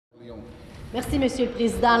Ottawa-Orléans. Merci, Monsieur le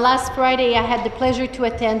Président. Last Friday, I had the pleasure to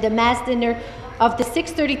attend the mass dinner of the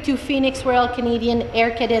 632 Phoenix Royal Canadian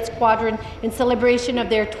Air Cadets Squadron in celebration of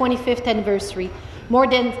their 25th anniversary. More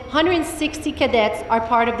than 160 cadets are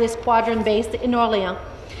part of this squadron based in Orléans.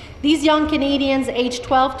 These young Canadians aged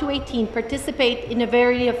 12 to 18 participate in a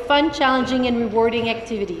variety of fun, challenging, and rewarding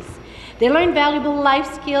activities. They learn valuable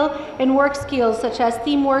life skills and work skills such as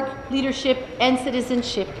teamwork, leadership, and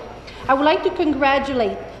citizenship. I would like to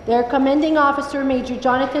congratulate their commanding officer, Major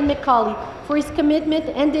Jonathan McCauley, for his commitment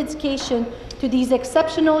and dedication to these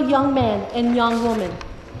exceptional young men and young women.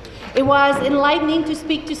 It was enlightening to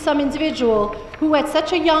speak to some individual who at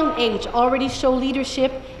such a young age already show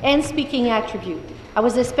leadership and speaking attribute. I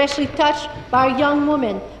was especially touched by a young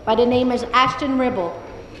woman by the name of Ashton Ribble.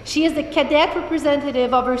 She is the cadet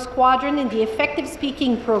representative of her squadron in the Effective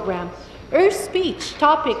Speaking program. Her speech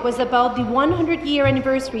topic was about the 100-year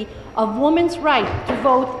anniversary of women's right to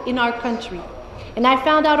vote in our country. And I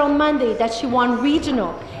found out on Monday that she won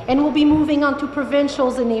regional and will be moving on to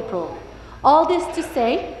provincials in April. All this to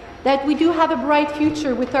say that we do have a bright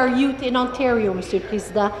future with our youth in Ontario, Monsieur le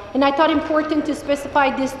Président, and I thought important to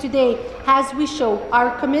specify this today as we show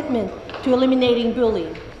our commitment to eliminating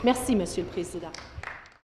bullying. Merci, Monsieur le Président.